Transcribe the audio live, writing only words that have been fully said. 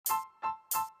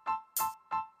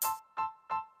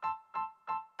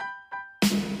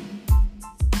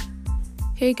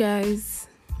Hey guys,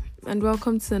 and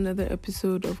welcome to another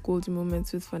episode of Golden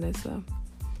Moments with Vanessa.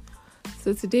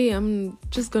 So today I'm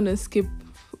just gonna skip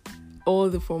all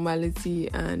the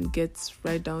formality and get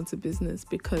right down to business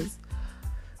because,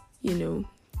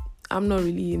 I'm not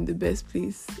really in the best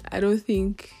place. I don't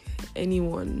think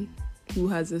anyone who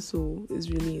has a soul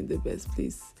is really in the best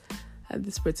place at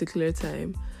this particular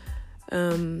time.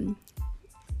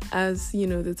 As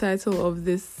the title of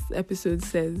this episode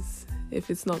says, if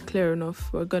it's not clear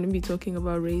enough, we're going to be talking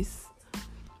about race.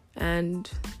 And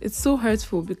it's so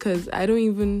hurtful because I don't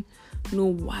even know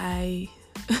why.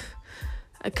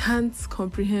 I can't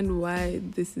comprehend why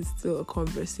this is still a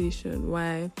conversation,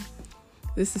 why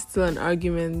this is still an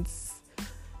argument.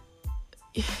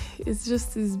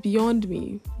 It's beyond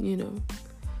me,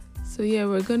 So yeah,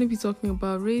 we're going to be talking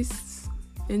about race,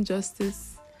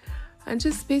 injustice, and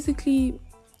just basically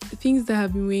things that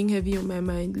have been weighing heavy on my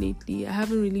mind lately. I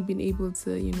haven't really been able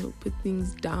to, put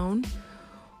things down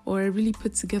or really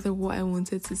put together what I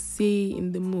wanted to say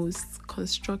in the most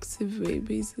constructive way,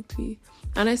 basically.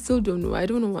 And I still don't know. I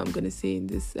don't know what I'm going to say in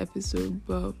this episode,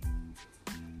 but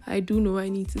I do know I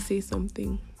need to say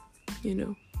something,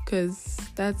 because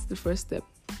that's the first step,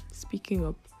 speaking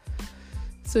up.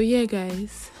 So yeah,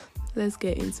 guys, let's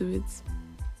get into it.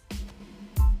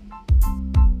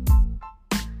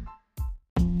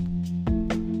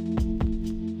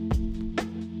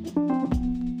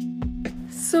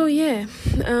 So yeah,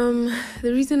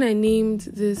 the reason I named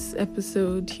this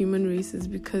episode Human Race is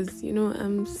because,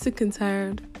 I'm sick and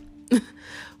tired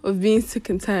of being sick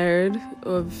and tired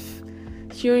of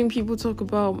hearing people talk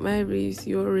about my race,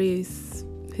 your race,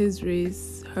 his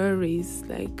race, her race.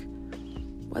 Like,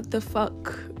 what the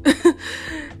fuck?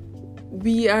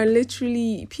 We are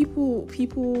literally,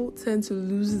 people tend to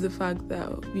lose the fact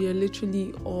that we are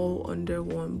literally all under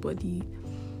one body.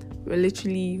 We're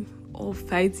literally all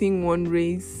fighting one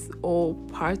race, all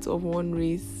parts of one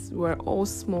race. We're all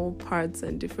small parts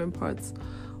and different parts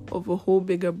of a whole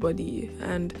bigger body.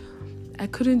 And I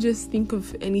couldn't just think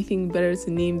of anything better to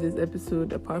name this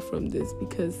episode apart from this,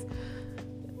 because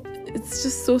it's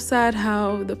just so sad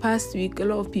how the past week a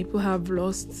lot of people have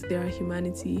lost their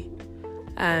humanity.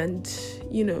 And,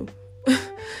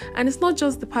 and it's not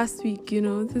just the past week,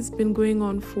 this has been going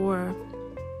on for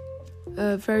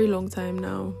a very long time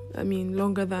now. I mean,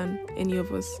 longer than any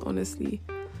of us, honestly.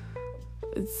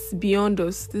 It's beyond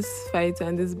us. This fight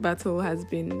and this battle has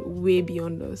been way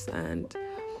beyond us, and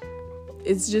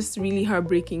it's just really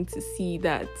heartbreaking to see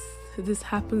that this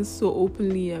happens so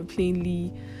openly and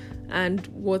plainly, and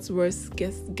what's worse,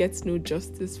 gets no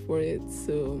justice for it.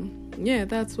 So yeah,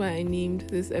 that's why I named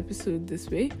this episode this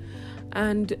way.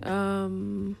 And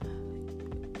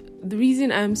the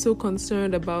reason I'm so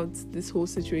concerned about this whole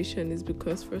situation is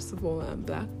because, first of all, I'm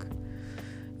Black.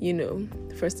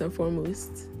 First and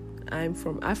foremost, I'm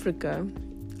from Africa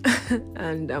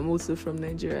and I'm also from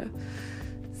Nigeria.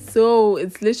 So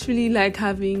it's literally like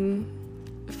fighting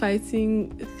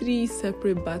 3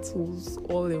 separate battles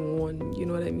all in one. You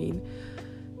know what I mean?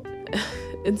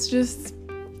 It's just,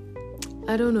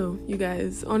 I don't know, you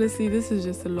guys. Honestly, this is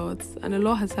just a lot. And a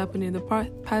lot has happened in the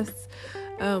past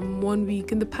 1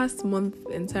 week, in the past month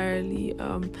entirely.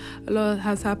 A lot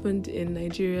has happened in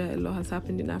Nigeria, a lot has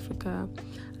happened in Africa,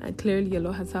 and clearly a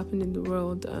lot has happened in the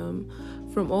world,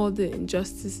 from all the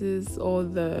injustices, all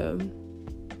the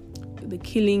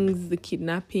killings, the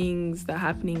kidnappings that are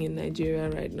happening in Nigeria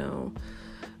right now,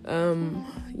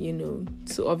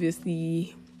 so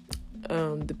obviously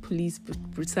the police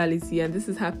brutality, and this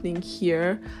is happening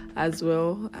here as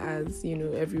well as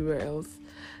everywhere else.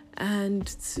 And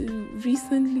to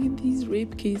recently, these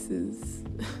rape cases.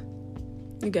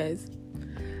 You guys,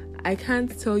 I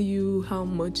can't tell you how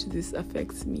much this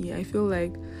affects me. I feel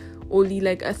like only,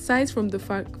 aside from the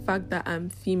fact that I'm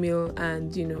female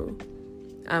and,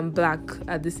 I'm Black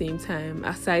at the same time,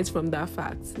 aside from that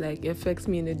fact, it affects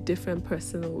me in a different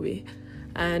personal way.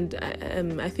 And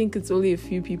I think it's only a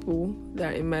few people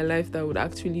that are in my life that would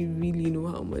actually really know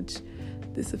how much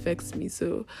this affects me.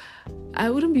 So I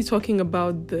wouldn't be talking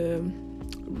about the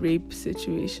rape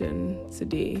situation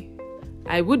today.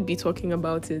 I would be talking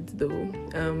about it though.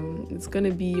 It's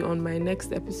gonna be on my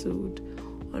next episode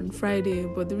on Friday,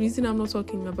 but the reason I'm not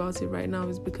talking about it right now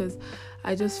is because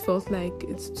I just felt like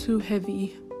it's too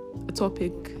heavy a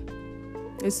topic.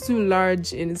 It's too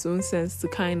large in its own sense to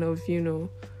kind of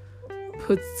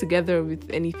put together with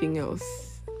anything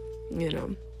else.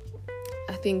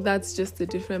 I think that's just a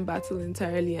different battle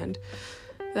entirely, and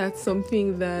that's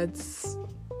something that's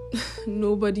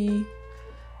nobody,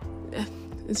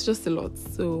 it's just a lot.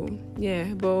 So yeah,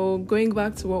 but going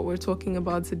back to what we're talking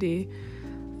about today,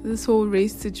 this whole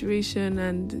race situation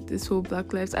and this whole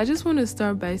Black Lives, I just want to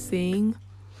start by saying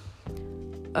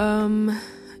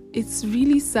it's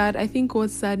really sad. I think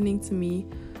what's saddening to me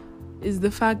is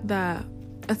the fact that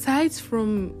aside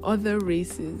from other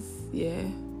races,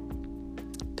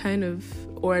 kind of,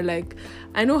 or like,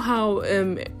 I know how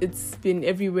it's been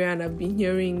everywhere, and I've been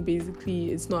hearing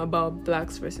basically it's not about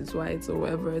blacks versus whites or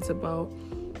whatever, it's about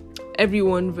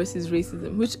everyone versus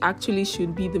racism, which actually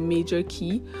should be the major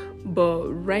key. But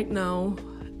right now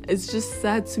it's just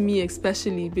sad to me,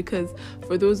 especially because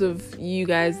for those of you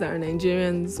guys that are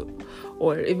Nigerians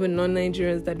or even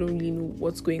non-Nigerians that don't really know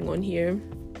what's going on here,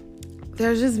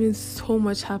 there's just been so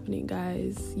much happening,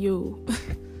 guys.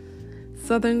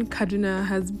 Southern Kaduna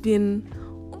has been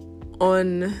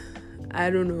on, I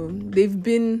don't know, they've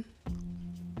been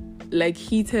like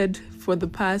heated for the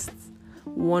past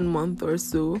 1 month or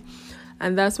so,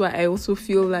 and that's why I also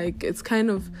feel like it's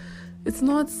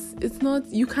not,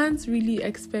 you can't really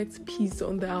expect peace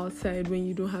on the outside when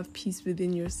you don't have peace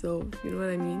within yourself, you know what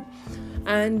I mean?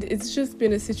 And it's just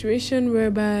been a situation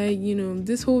whereby,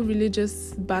 this whole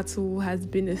religious battle has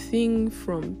been a thing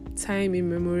from time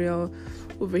immemorial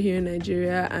over here in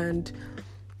Nigeria, and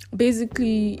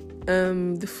basically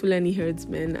the Fulani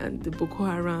herdsmen and the Boko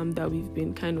Haram that we've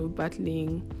been kind of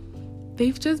battling,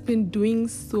 they've just been doing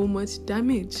so much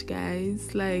damage,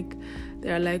 guys. Like,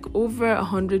 there are like over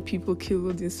 100 people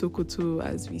killed in Sokoto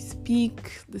as we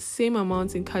speak. The same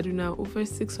amount in Kaduna. Over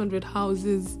 600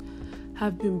 houses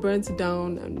have been burnt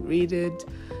down and raided.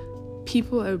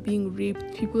 People are being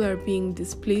raped. People are being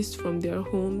displaced from their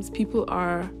homes. People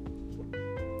are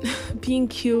being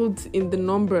killed in the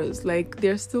numbers. Like,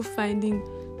 they're still finding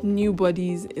new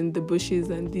bodies in the bushes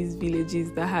and these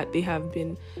villages that they have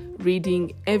been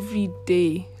raiding every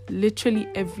day, literally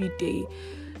every day.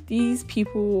 These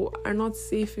people are not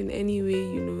safe in any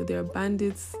way. They're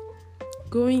bandits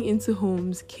going into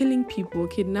homes, killing people,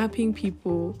 kidnapping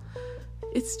people.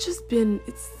 It's just been,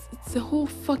 it's a whole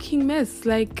fucking mess.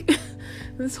 Like,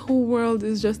 this whole world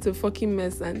is just a fucking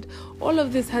mess, and all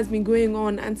of this has been going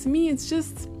on, and to me it's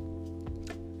just,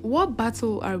 what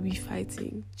battle are we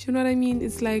fighting? Do you know what I mean?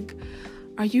 It's like,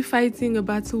 are you fighting a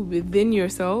battle within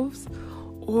yourselves,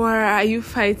 or are you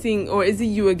fighting, or is it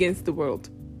you against the world?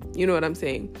 You know what I'm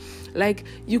saying? Like,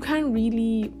 you can't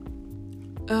really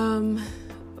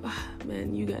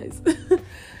man, you guys.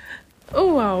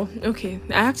 Oh wow, okay,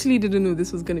 I actually didn't know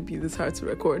this was gonna be this hard to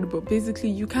record, but basically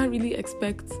you can't really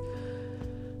expect,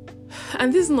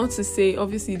 and this is not to say,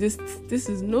 obviously this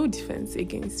is no defense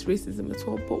against racism at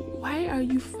all, but why are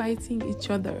you fighting each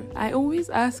other? I always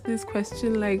ask this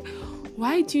question, like,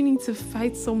 why do you need to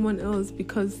fight someone else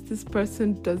because this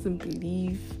person doesn't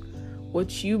believe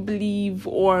what you believe,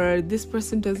 or this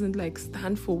person doesn't like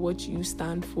stand for what you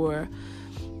stand for?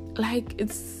 Like,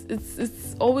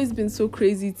 it's always been so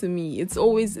crazy to me. It's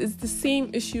the same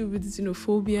issue with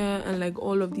xenophobia and like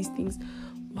all of these things.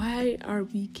 Why are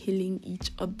we killing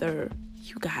each other,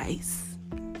 you guys?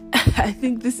 I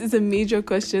think this is a major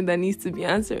question that needs to be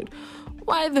answered.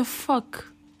 Why the fuck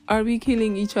are we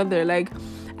killing each other? Like,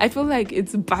 I feel like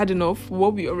it's bad enough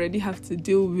what we already have to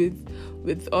deal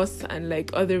with us and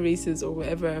like other races or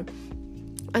whatever.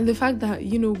 And the fact that,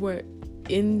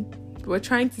 we're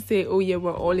trying to say, oh yeah,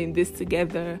 we're all in this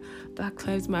together. Black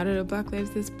Lives Matter, Black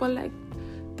Lives this. But like,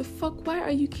 the fuck, why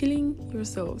are you killing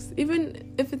yourselves?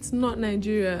 Even if it's not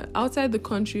Nigeria, outside the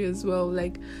country as well,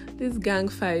 like these gang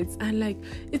fights, and like,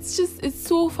 it's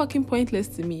so fucking pointless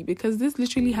to me, because this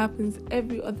literally happens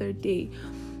every other day.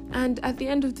 And at the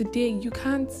end of the day, you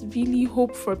can't really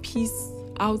hope for peace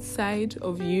outside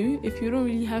of you if you don't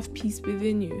really have peace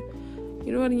within you.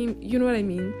 You know what I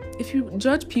mean? If you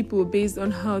judge people based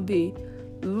on how they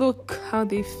look, how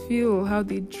they feel, how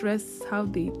they dress, how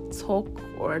they talk,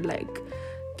 or like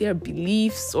their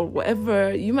beliefs or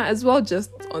whatever, you might as well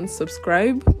just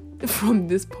unsubscribe from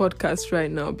this podcast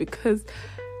right now, because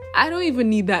I don't even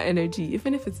need that energy.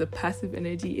 Even if it's a passive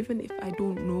energy, even if I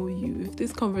don't know you, if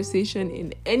this conversation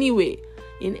in any way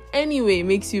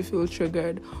makes you feel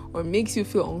triggered or makes you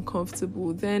feel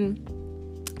uncomfortable, then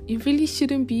you really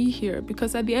shouldn't be here.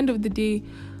 Because at the end of the day,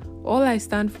 all I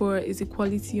stand for is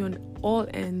equality on all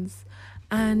ends.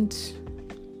 And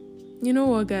you know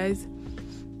what, guys,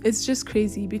 it's just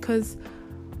crazy, because,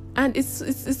 and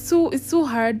it's so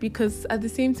hard, because at the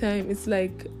same time, it's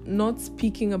like not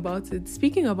speaking about it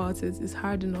is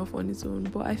hard enough on its own,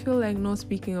 but I feel like not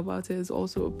speaking about it is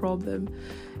also a problem.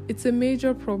 It's a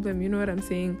major problem, you know what I'm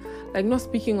saying? Like, not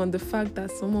speaking on the fact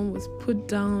that someone was put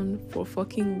down for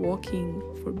fucking walking,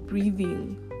 for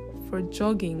breathing, for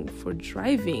jogging, for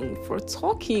driving, for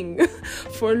talking,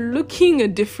 for looking a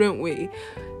different way.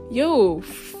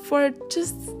 for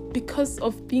just because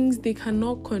of things they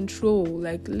cannot control,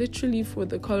 like literally for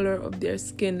the color of their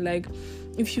skin. Like,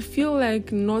 if you feel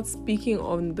like not speaking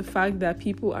on the fact that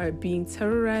people are being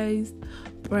terrorized,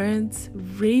 burnt,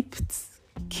 raped,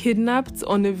 kidnapped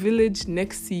on a village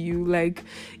next to you, like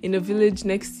in a village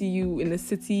next to you in a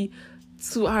city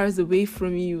 2 hours away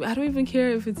from you, I don't even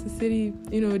care if it's a city,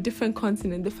 a different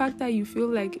continent, the fact that you feel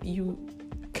like you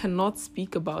cannot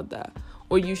speak about that,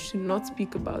 or you should not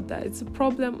speak about that, it's a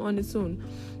problem on its own.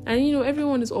 And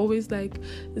everyone is always like,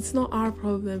 it's not our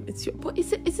problem, it's your. But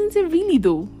isn't it really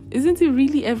though? Isn't it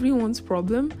really everyone's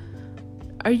problem?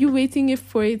 Are you waiting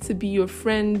for it to be your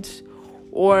friend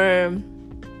or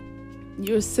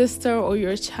your sister or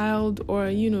your child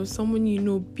or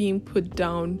someone being put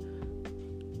down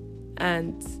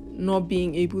and not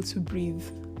being able to breathe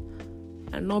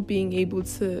and not being able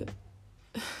to?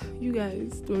 You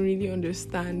guys don't really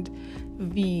understand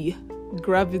the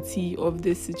gravity of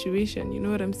this situation. You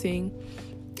know what I'm saying?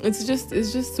 It's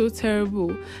just so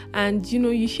terrible. And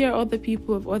you hear other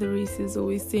people of other races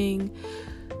always saying,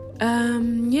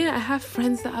 I have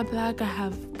friends that are black,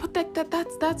 but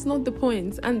that's not the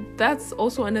point. And that's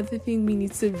also another thing we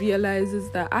need to realize, is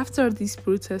that after these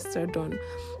protests are done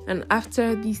and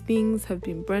after these things have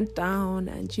been burnt down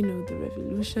and the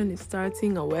revolution is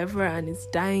starting or whatever and it's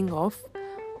dying off,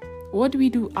 what do we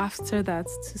do after that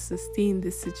to sustain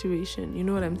this situation? You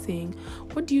know what I'm saying?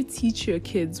 What do you teach your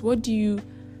kids? What do you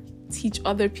teach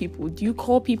other people? Do you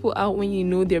call people out when you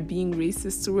know they're being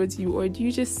racist towards you? Or do you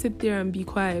just sit there and be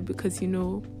quiet because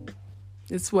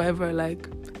it's whatever, like,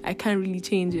 I can't really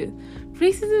change it?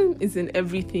 Racism is in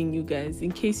everything, you guys,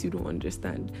 in case you don't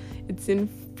understand. It's in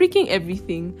freaking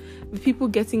everything. With people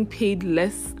getting paid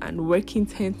less and working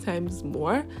 10 times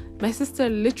more. My sister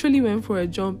literally went for a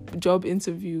job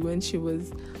interview when she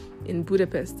was in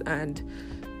Budapest, and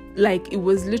like, it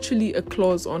was literally a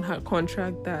clause on her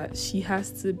contract that she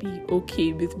has to be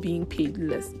okay with being paid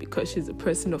less because she's a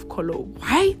person of color.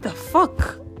 Why the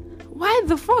fuck?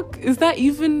 Is that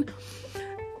even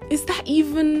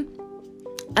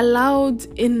allowed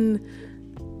in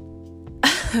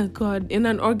in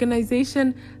an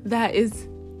organization that is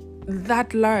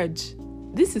that large?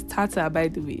 This is Tata, by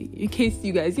the way, in case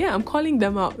you guys, I'm calling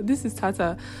them out. This is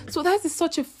Tata. So that is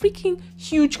such a freaking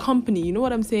huge company, you know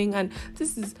what I'm saying? And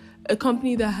this is a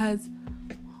company that has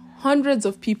hundreds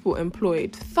of people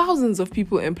employed, thousands of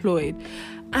people employed.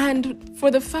 And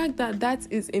for the fact that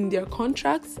is in their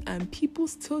contracts and people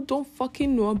still don't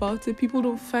fucking know about it, people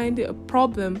don't find it a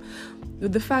problem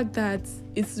with the fact that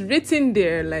it's written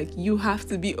there, like, you have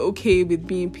to be okay with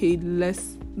being paid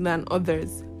less than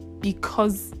others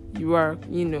because you are,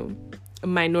 a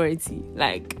minority.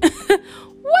 Like,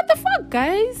 what the fuck,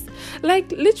 guys?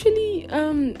 Like, literally,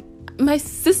 my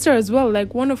sister as well,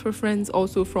 like, one of her friends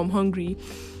also from Hungary,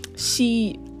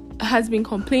 she has been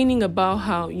complaining about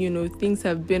how, things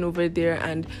have been over there,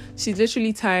 and she's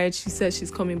literally tired. She said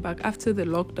she's coming back after the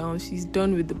lockdown. She's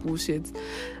done with the bullshit.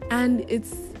 And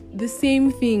it's the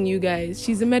same thing, you guys.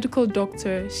 She's a medical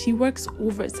doctor. She works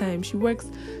overtime. She works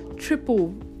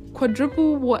triple,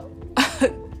 quadruple what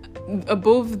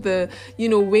above the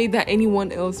way that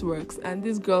anyone else works, and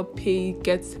this girl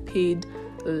gets paid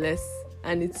less,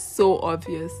 and it's so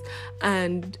obvious.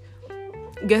 And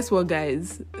guess what,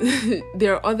 guys?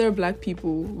 There are other black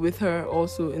people with her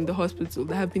also in the hospital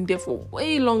that have been there for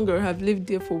way longer, have lived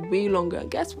there for way longer, and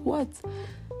guess what?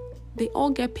 They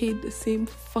all get paid the same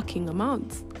fucking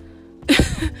amount.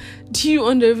 Do you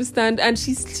understand? And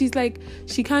she's like,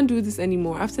 she can't do this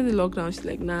anymore. After the lockdown, she's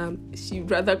like, nah, she'd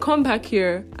rather come back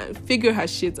here and figure her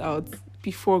shit out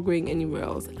before going anywhere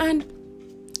else. And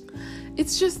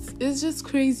it's just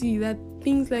crazy that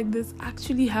things like this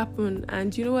actually happen.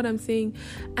 And you know what I'm saying?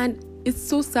 And it's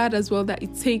so sad as well that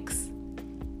it takes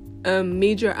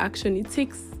major action. It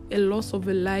takes a loss of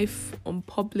a life on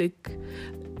public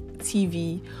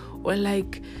TV, or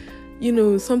like,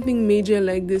 something major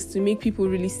like this, to make people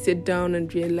really sit down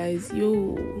and realize,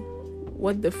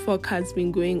 what the fuck has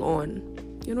been going on?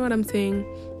 You know what I'm saying?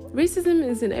 Racism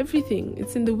is in everything.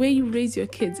 It's in the way you raise your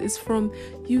kids. It's from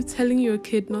you telling your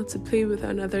kid not to play with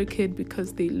another kid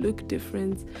because they look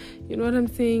different. You know what I'm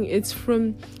saying? It's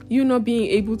from you not being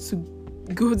able to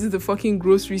go to the fucking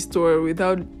grocery store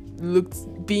without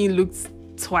being looked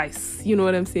twice. You know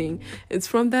what I'm saying? It's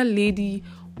from that lady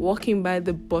walking by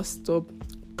the bus stop,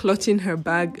 clutching her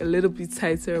bag a little bit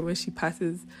tighter when she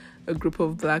passes a group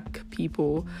of black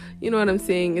people. You know what I'm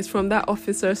saying? It's from that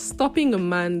officer stopping a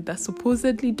man that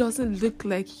supposedly doesn't look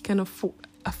like he can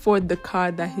afford the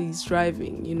car that he's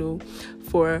driving,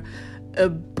 for a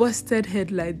busted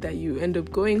headlight that you end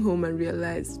up going home and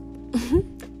realize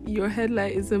your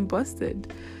headlight isn't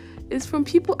busted. It's from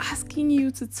people asking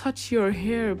you to touch your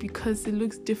hair because it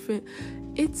looks different.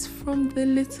 It's from the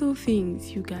little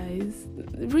things, you guys.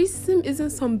 Racism isn't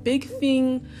some big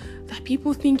thing that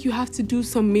people think you have to do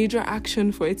some major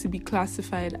action for it to be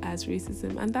classified as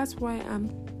racism. And that's why I'm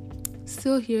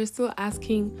still here, still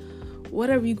asking, what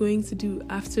are we going to do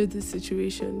after this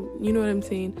situation? You know what I'm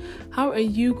saying? How are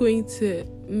you going to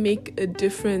make a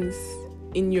difference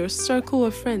in your circle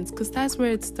of friends? Because that's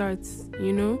where it starts,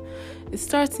 you know? It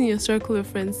starts in your circle of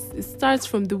friends. It starts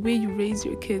from the way you raise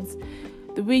your kids,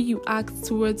 the way you act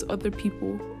towards other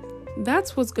people.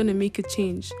 That's what's going to make a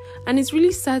change. And it's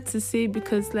really sad to say,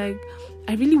 because like,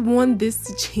 I really want this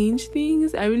to change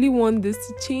things. I really want this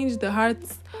to change the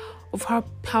hearts of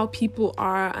how people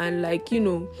are, and like, you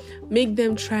know, make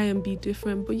them try and be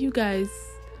different. But you guys,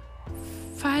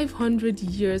 500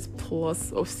 years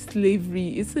plus of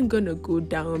slavery isn't gonna go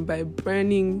down by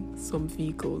burning some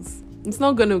vehicles. It's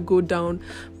not gonna go down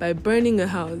by burning a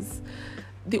house.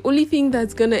 The only thing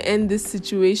that's gonna end this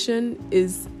situation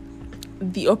is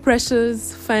the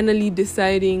oppressors finally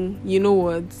deciding, you know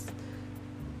what,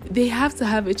 they have to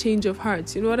have a change of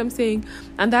heart. You know what I'm saying?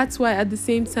 And that's why at the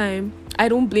same time, I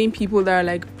don't blame people that are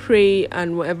like, pray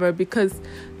and whatever, because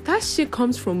that shit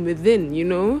comes from within, you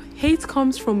know? Hate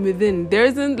comes from within. There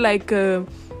isn't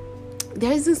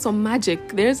some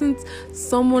magic. There isn't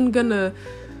someone gonna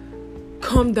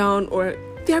come down, or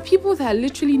there are people that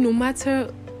literally, no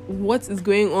matter what is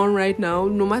going on right now,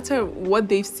 no matter what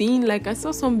they've seen, like I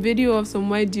saw some video of some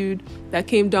white dude that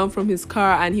came down from his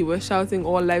car and he was shouting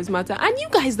all lives matter. And you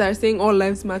guys that are saying all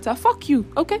lives matter, fuck you,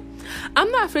 okay? I'm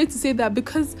not afraid to say that,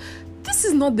 because this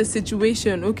is not the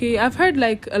situation, okay? I've heard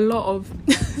like a lot of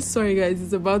sorry guys,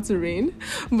 it's about to rain,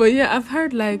 but yeah, I've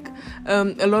heard like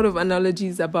a lot of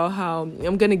analogies about how,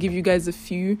 I'm gonna give you guys a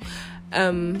few,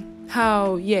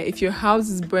 how, yeah, if your house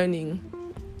is burning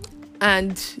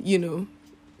and, you know,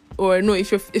 or no,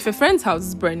 if a friend's house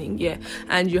is burning, yeah,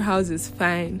 and your house is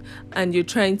fine, and you're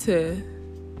trying to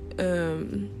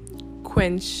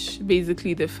quench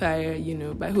basically the fire, you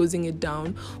know, by hosing it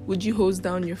down, would you hose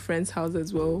down your friend's house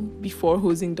as well before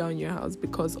hosing down your house?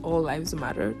 Because all lives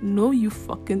matter. No, you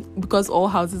fucking, because all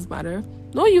houses matter.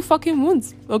 No, you fucking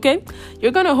won't, okay?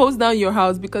 You're gonna hose down your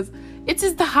house because it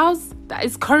is the house that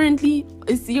is currently,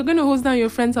 you're gonna hose down your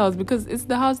friend's house because it's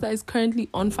the house that is currently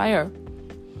on fire.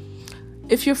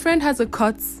 If your friend has a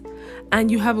cut and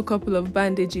you have a couple of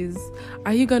bandages,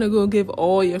 are you gonna go give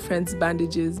all your friends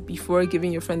bandages before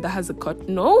giving your friend that has a cut?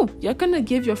 No, you're gonna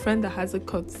give your friend that has a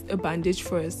cut a bandage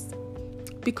first.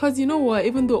 Because you know what,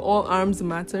 even though all arms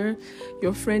matter,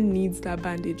 your friend needs that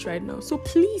bandage right now. So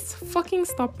please fucking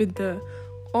stop with the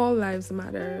all lives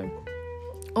matter,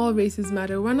 all races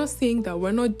matter. We're not saying that,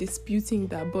 we're not disputing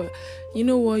that, but you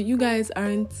know what, you guys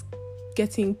aren't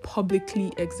getting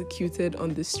publicly executed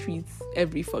on the streets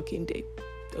every fucking day,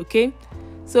 okay?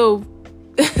 So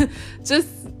just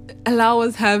allow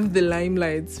us have the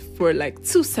limelight for like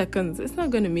 2 seconds. It's not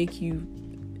gonna make you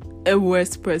a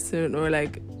worse person or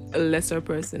like a lesser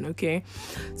person, okay?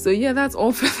 So yeah, that's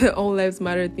all for the all lives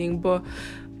matter thing. But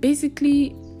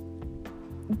basically,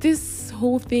 this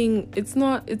whole thing,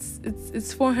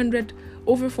 it's 400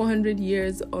 over 400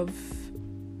 years of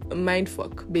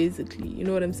mindfuck, basically, you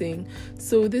know what I'm saying?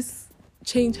 So this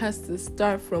change has to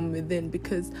start from within,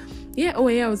 because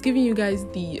I was giving you guys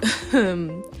the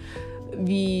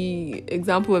the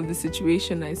example of the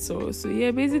situation I saw. So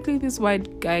yeah, basically this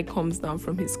white guy comes down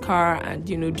from his car, and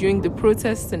you know, during the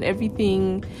protests and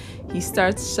everything, he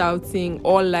starts shouting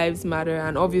all lives matter,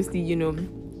 and obviously, you know,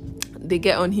 they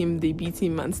get on him, they beat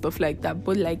him and stuff like that.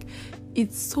 But like,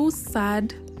 it's so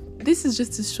sad. This is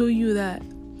just to show you that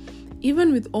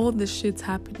even with all the shit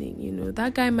happening, you know,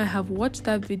 that guy might have watched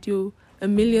that video a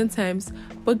million times,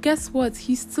 but guess what?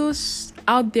 He's still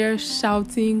out there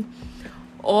shouting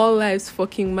all lives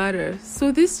fucking matter.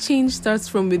 So this change starts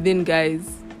from within,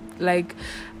 guys. Like,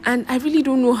 and I really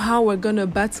don't know how we're gonna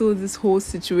battle this whole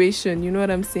situation, you know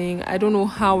what I'm saying? I don't know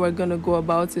how we're gonna go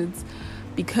about it,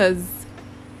 because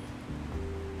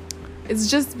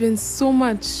it's just been so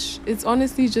much. It's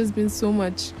honestly just been so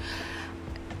much.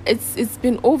 It's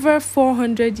been over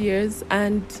 400 years,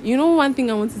 and you know one thing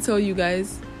I want to tell you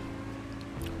guys,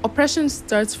 oppression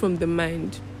starts from the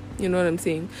mind. You know what I'm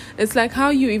saying? It's like how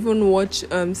you even watch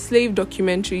slave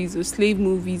documentaries or slave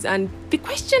movies, and the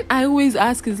question I always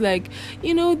ask is like,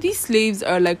 you know, these slaves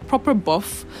are like proper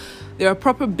buff, they are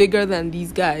proper bigger than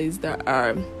these guys that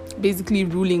are basically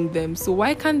ruling them. So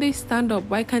why can't they stand up?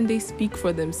 Why can't they speak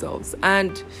for themselves?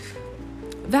 And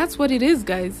that's what it is,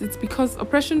 guys. It's because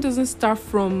oppression doesn't start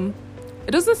from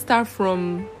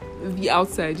the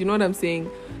outside, you know what I'm saying?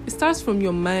 It starts from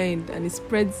your mind and it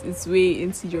spreads its way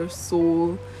into your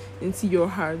soul, into your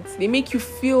heart. They make you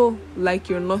feel like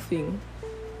you're nothing.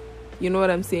 You know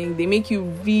what I'm saying? They make you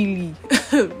really,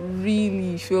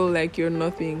 really feel like you're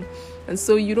nothing. And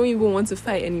so you don't even want to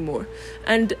fight anymore.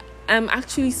 And I'm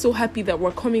actually so happy that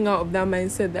we're coming out of that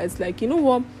mindset that it's like, you know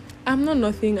what? I'm not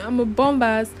nothing. I'm a bomb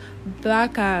ass,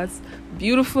 black ass,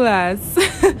 beautiful ass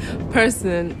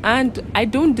person. And I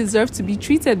don't deserve to be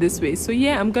treated this way. So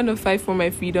yeah, I'm going to fight for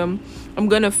my freedom. I'm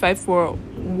going to fight for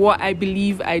what I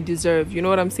believe I deserve. You know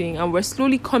what I'm saying? And we're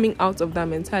slowly coming out of that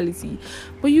mentality.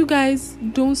 But you guys,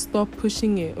 don't stop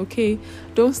pushing it, okay?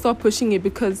 Don't stop pushing it,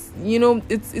 because, you know,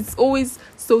 it's always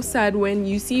so sad when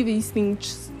you see these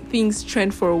things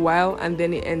trend for a while and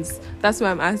then it ends. That's why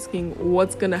I'm asking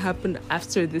what's gonna happen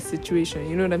after this situation.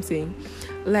 You know what I'm saying?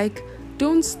 Like,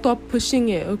 don't stop pushing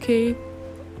it, okay?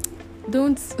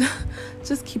 Don't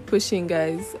just keep pushing,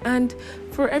 guys. And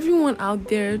for everyone out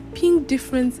there, being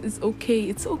different is okay.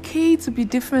 It's okay to be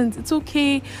different. It's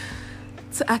okay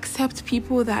to accept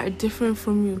people that are different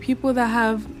from you, people that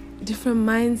have different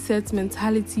mindsets,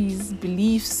 mentalities,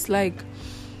 beliefs. Like,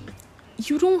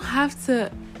 you don't have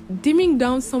to dimming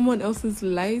down someone else's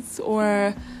lights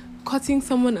or cutting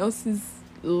someone else's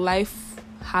life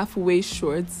halfway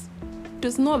short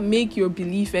does not make your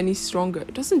belief any stronger.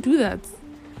 It doesn't do that.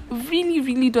 It really,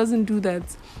 really doesn't do that.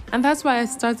 And that's why I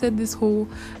started this whole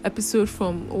episode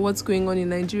from what's going on in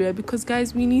Nigeria, because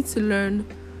guys, we need to learn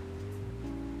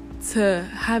to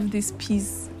have this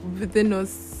peace within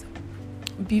us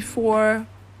before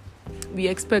we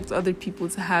expect other people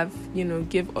to have, you know,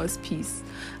 give us peace.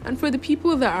 And for the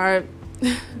people that are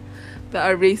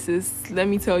racist, let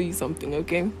me tell you something,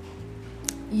 okay?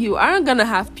 You aren't gonna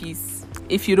have peace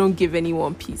if you don't give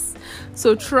anyone peace.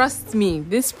 So trust me,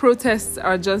 these protests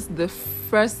are just the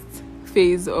first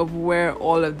phase of where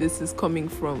all of this is coming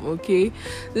from, okay?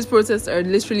 These protests are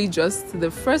literally just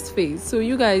the first phase. So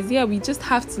you guys, yeah, we just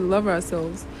have to love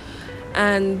ourselves.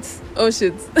 And oh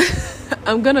shit,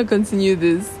 I'm gonna continue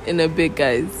this in a bit,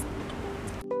 guys.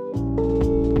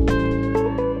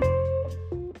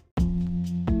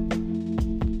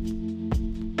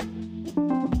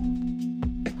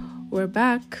 We're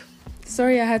back.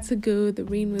 Sorry I had to go. The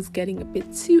rain was getting a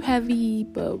bit too heavy,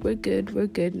 but we're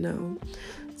good now.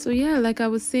 So yeah, like I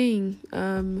was saying,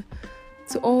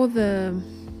 to all the,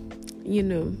 you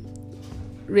know,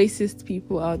 racist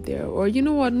people out there, or you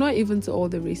know what, not even to all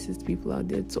the racist people out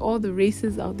there, to all the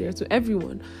races out there, to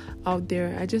everyone out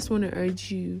there, I just want to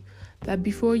urge you that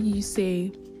before you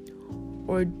say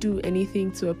or do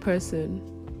anything to a person,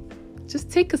 just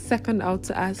take a second out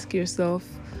to ask yourself,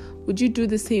 would you do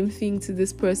the same thing to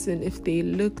this person if they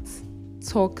looked,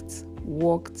 talked,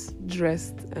 walked,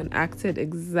 dressed, and acted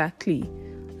exactly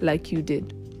like you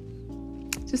did?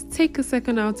 Just take a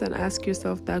second out and ask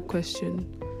yourself that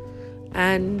question.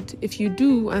 And if you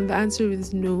do, and the answer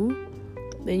is no,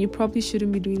 then you probably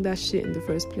shouldn't be doing that shit in the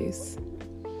first place.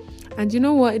 And you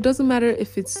know what? It doesn't matter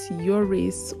if it's your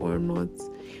race or not,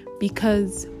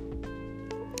 because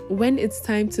when it's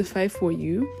time to fight for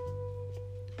you,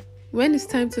 when it's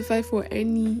time to fight for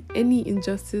any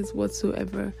injustice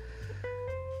whatsoever,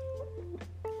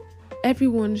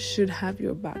 everyone should have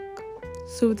your back.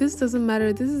 So this doesn't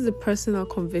matter. This is a personal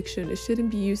conviction. It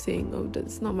shouldn't be you saying, oh,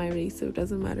 that's not my race, so it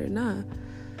doesn't matter. Nah.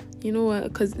 You know what?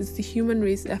 Because it's the human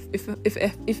race. If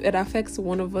it affects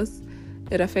one of us,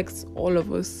 it affects all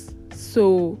of us.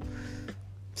 So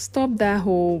stop that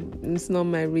whole it's not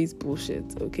my race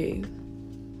bullshit, okay?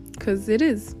 Because it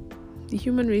is. The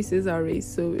human race is our race.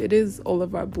 So it is all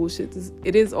of our bullshit.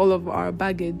 It is all of our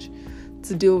baggage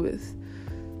to deal with.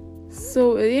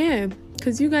 So yeah.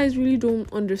 Because you guys really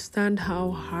don't understand how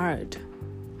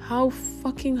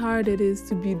fucking hard it is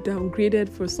to be downgraded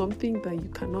for something that you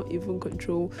cannot even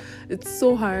control. It's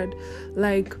so hard.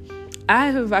 Like,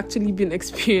 I have actually been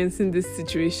experiencing this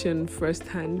situation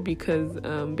firsthand because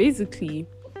basically,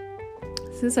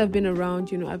 since I've been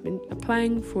around, you know, I've been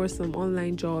applying for some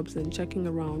online jobs and checking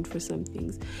around for some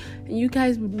things. And you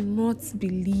guys would not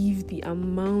believe the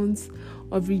amount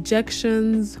of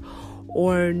rejections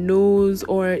or no's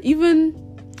or even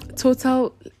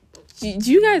total. Do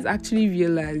you guys actually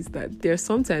realize that there are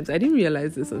sometimes, I didn't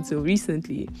realize this until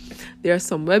recently, there are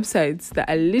some websites that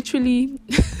are literally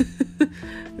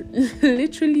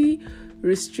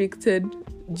restricted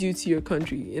due to your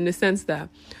country, in the sense that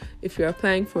if you're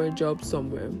applying for a job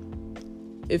somewhere,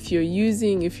 if you're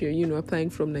applying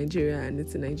from Nigeria and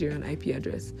it's a Nigerian IP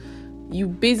address, you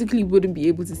basically wouldn't be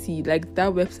able to see, like,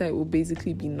 that website will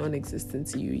basically be non-existent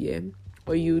to you, yeah?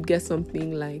 or you would get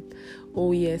something like,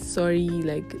 oh yes, sorry,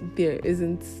 like there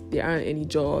aren't any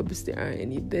jobs, there aren't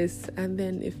any this. And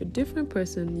then if a different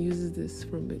person uses this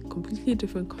from a completely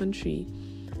different country,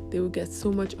 they will get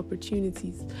so much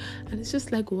opportunities. And it's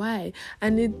just like, why?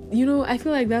 And it, I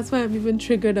feel like that's why I'm even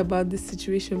triggered about this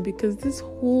situation, because this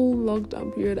whole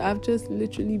lockdown period, I've just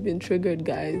literally been triggered,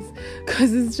 guys,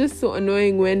 because it's just so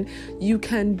annoying when you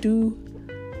can do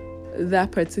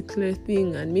that particular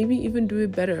thing and maybe even do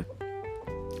it better,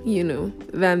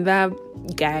 than that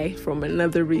guy from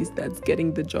another race that's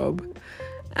getting the job.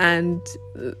 And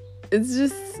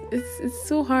it's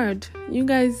so hard. You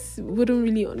guys wouldn't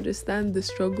really understand the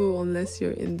struggle unless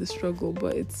you're in the struggle,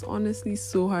 but it's honestly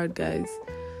so hard, guys.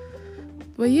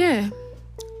 But yeah,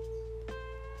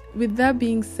 with that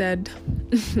being said,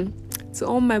 to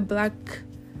all my Black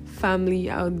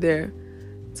family out there,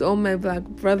 to all my Black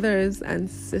brothers and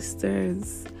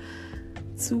sisters,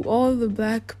 to all the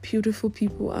Black beautiful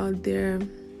people out there,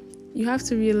 you have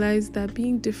to realize that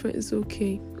being different is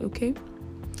okay?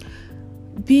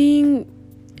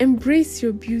 Embrace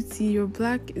your beauty. Your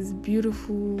Black is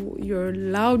beautiful. Your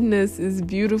loudness is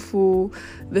beautiful.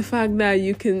 The fact that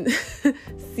you can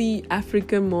see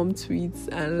African mom tweets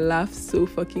and laugh so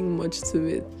fucking much to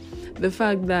it. The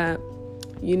fact that,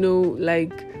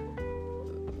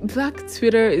 Black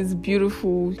Twitter is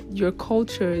beautiful. Your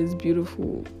culture is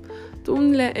beautiful.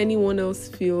 Don't let anyone else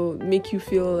make you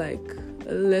feel like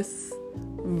a less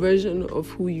version of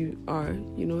who you are.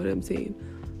 You know what I'm saying?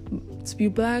 To be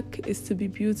Black is to be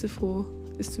beautiful,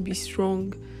 is to be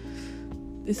strong,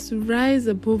 is to rise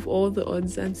above all the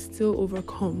odds and still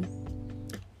overcome.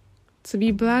 To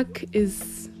be Black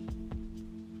is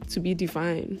to be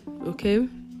divine, okay?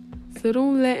 So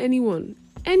don't let anyone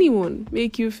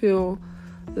make you feel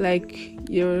like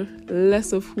you're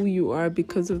less of who you are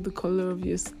because of the color of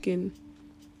your skin,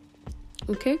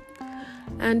 okay?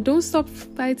 And don't stop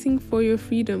fighting for your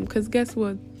freedom, because guess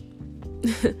what?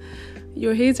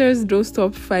 Your haters don't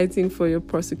stop fighting for your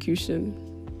prosecution.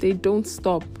 They don't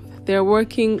stop. They're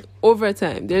working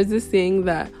overtime. There's this saying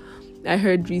that I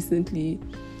heard recently: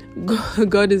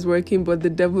 God is working, but the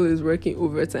devil is working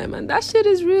overtime. And that shit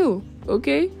is real,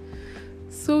 okay?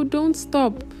 So don't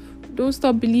stop. Don't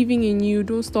stop believing in you.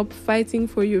 Don't stop fighting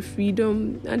for your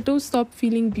freedom. And don't stop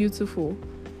feeling beautiful.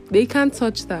 They can't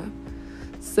touch that.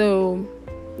 So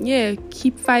yeah,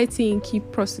 keep fighting,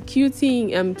 keep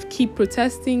prosecuting, keep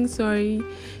protesting,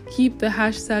 keep the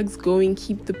hashtags going,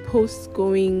 keep the posts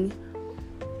going,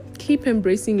 keep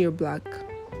embracing your Black,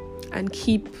 and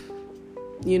keep,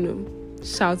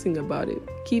 shouting about it.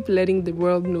 Keep letting the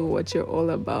world know what you're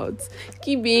all about.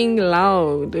 Keep being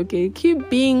loud, okay? Keep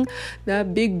being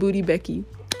that big booty Becky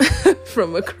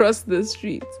from across the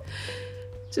street.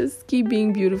 Just keep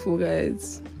being beautiful,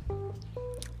 guys.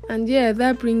 And yeah,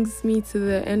 that brings me to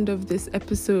the end of this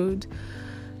episode.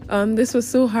 This was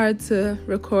so hard to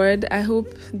record. I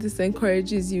hope this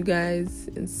encourages you guys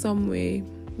in some way.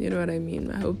 You know what I mean?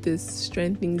 I hope this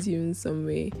strengthens you in some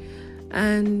way.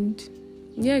 And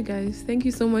yeah, guys, thank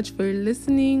you so much for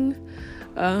listening.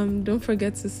 Don't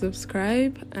forget to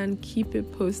subscribe and keep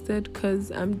it posted,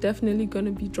 because I'm definitely going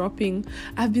to be dropping.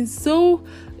 I've been so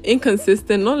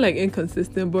inconsistent, not like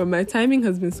inconsistent, but my timing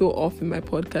has been so off in my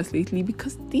podcast lately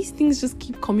because these things just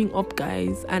keep coming up,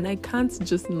 guys, and I can't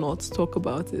just not talk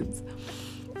about it.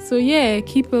 So yeah,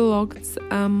 keep it locked.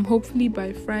 Hopefully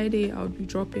by Friday I'll be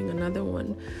dropping another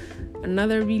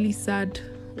really sad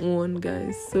one,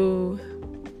 guys. So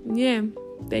yeah,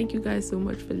 thank you guys so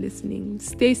much for listening.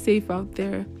 Stay safe out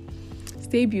there,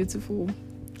 stay beautiful,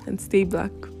 and stay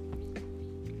Black.